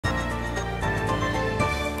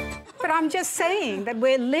I'm just saying that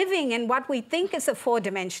we're living in what we think is a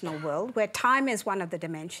four-dimensional world, where time is one of the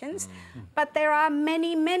dimensions, but there are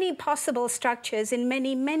many, many possible structures in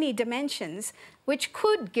many, many dimensions which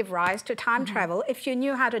could give rise to time travel if you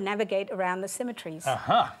knew how to navigate around the symmetries.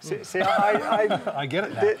 See, I get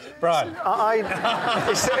it now. Brian.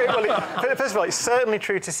 First of all, it's certainly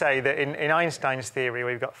true to say that in Einstein's theory,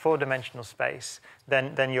 where you've got four-dimensional space,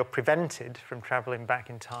 then you're prevented from travelling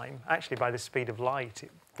back in time, actually by the speed of light.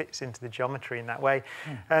 It fits into the geometry in that way.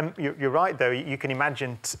 You're right, though. You can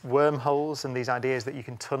imagine wormholes and these ideas that you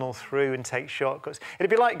can tunnel through and take shortcuts. It'd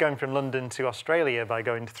be like going from London to Australia by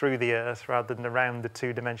going through the Earth rather than around the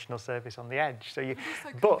two-dimensional surface on the edge. So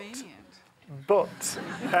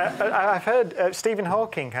I've heard Stephen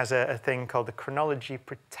Hawking has a thing called the chronology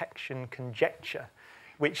protection conjecture,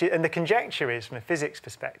 and the conjecture is, from a physics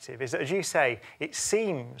perspective, is that, as you say, it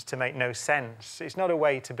seems to make no sense. It's not a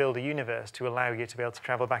way to build a universe to allow you to be able to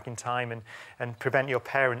travel back in time and prevent your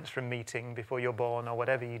parents from meeting before you're born or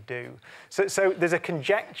whatever you do. So there's a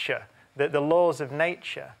conjecture that the laws of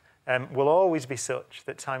nature will always be such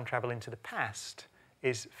that time travel into the past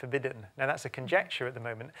is forbidden. Now, that's a conjecture at the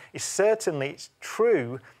moment. It's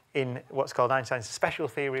true in what's called Einstein's special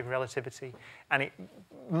theory of relativity, and it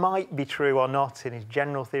might be true or not in his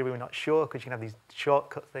general theory. We're not sure, because you can have these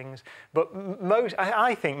shortcut things. But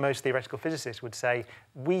I think most theoretical physicists would say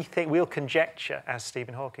we'll conjecture, as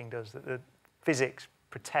Stephen Hawking does, that the physics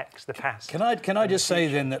protects the past. Can I just say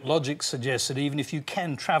then that logic suggests that even if you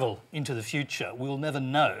can travel into the future, we'll never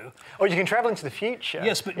know. Oh, you can travel into the future.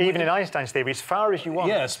 Yes, but even in Einstein's theory, as far as you want.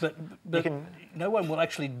 Yes, but no one will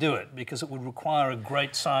actually do it, because it would require a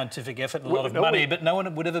great scientific effort and a lot of money. But no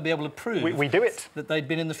one would ever be able to prove we do it. that they'd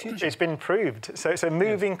been in the future. It's been proved. So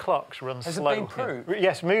moving clocks run slow. Has it been proved?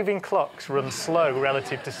 Yes, moving clocks run slow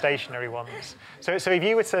relative to stationary ones. So if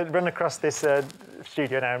you were to run across this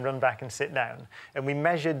studio now and run back and sit down, and we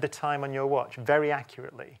measured the time on your watch very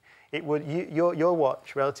accurately, your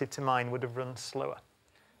watch relative to mine would have run slower.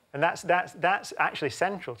 And that's actually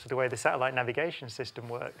central to the way the satellite navigation system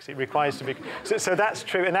works. It requires to be... So that's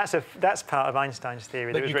true, and that's part of Einstein's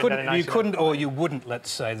theory. But you couldn't, or you wouldn't,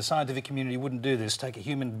 let's say, the scientific community wouldn't do this, take a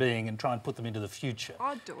human being and try and put them into the future.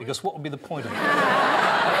 I'd do it. Because what would be the point of it?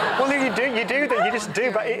 Well, no, you just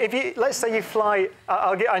do. But if you, let's say you fly...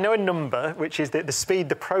 I know a number, which is the speed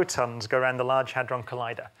the protons go around the Large Hadron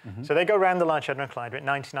Collider. So they go around the Large Hadron Collider at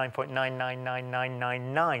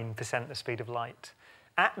 99.999999% the speed of light.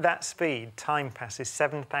 At that speed, time passes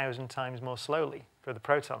 7,000 times more slowly for the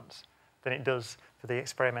protons than it does for the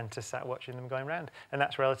experimenters sat watching them going round. And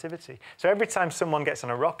that's relativity. So every time someone gets on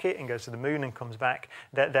a rocket and goes to the moon and comes back,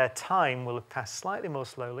 their time will have passed slightly more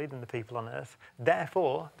slowly than the people on Earth.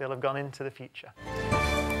 Therefore, they'll have gone into the future.